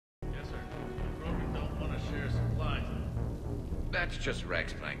That's just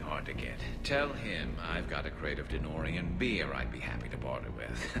Rex playing hard to get. Tell him I've got a crate of Denorian beer I'd be happy to barter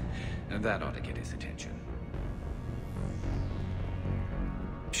with. And that ought to get his attention.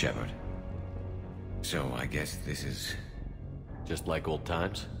 Shepard. So I guess this is... just like old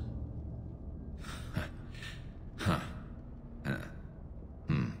times?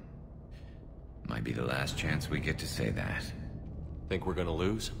 Might be the last chance we get to say that. Think we're gonna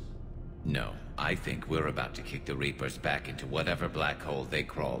lose? No, I think we're about to kick the Reapers back into whatever black hole they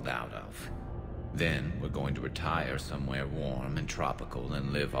crawled out of. Then we're going to retire somewhere warm and tropical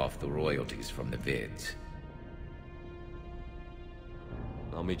and live off the royalties from the vids.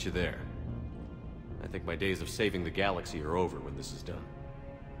 I'll meet you there. I think my days of saving the galaxy are over when this is done.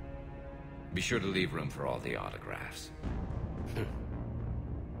 Be sure to leave room for all the autographs.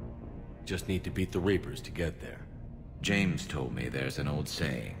 Just need to beat the Reapers to get there. James told me there's an old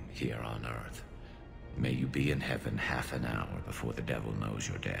saying here on Earth. May you be in heaven half an hour before the devil knows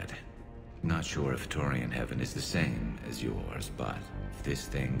you're dead. Not sure if Turian heaven is the same as yours, but if this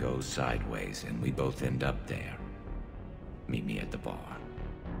thing goes sideways and we both end up there, meet me at the bar.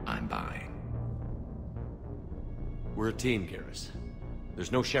 I'm buying. We're a team, Garrus.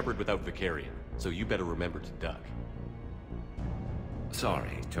 There's no Shepard without Vicarion, so you better remember to duck.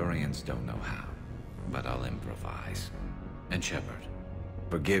 Sorry, Turians don't know how, but I'll improvise. And Shepard,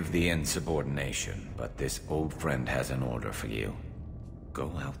 forgive the insubordination, but this old friend has an order for you.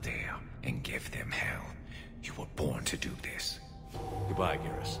 Go out there and give them hell. You were born to do this. Goodbye,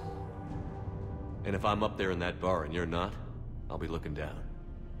 Garrus. And if I'm up there in that bar and you're not, I'll be looking down.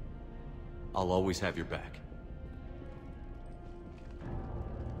 I'll always have your back.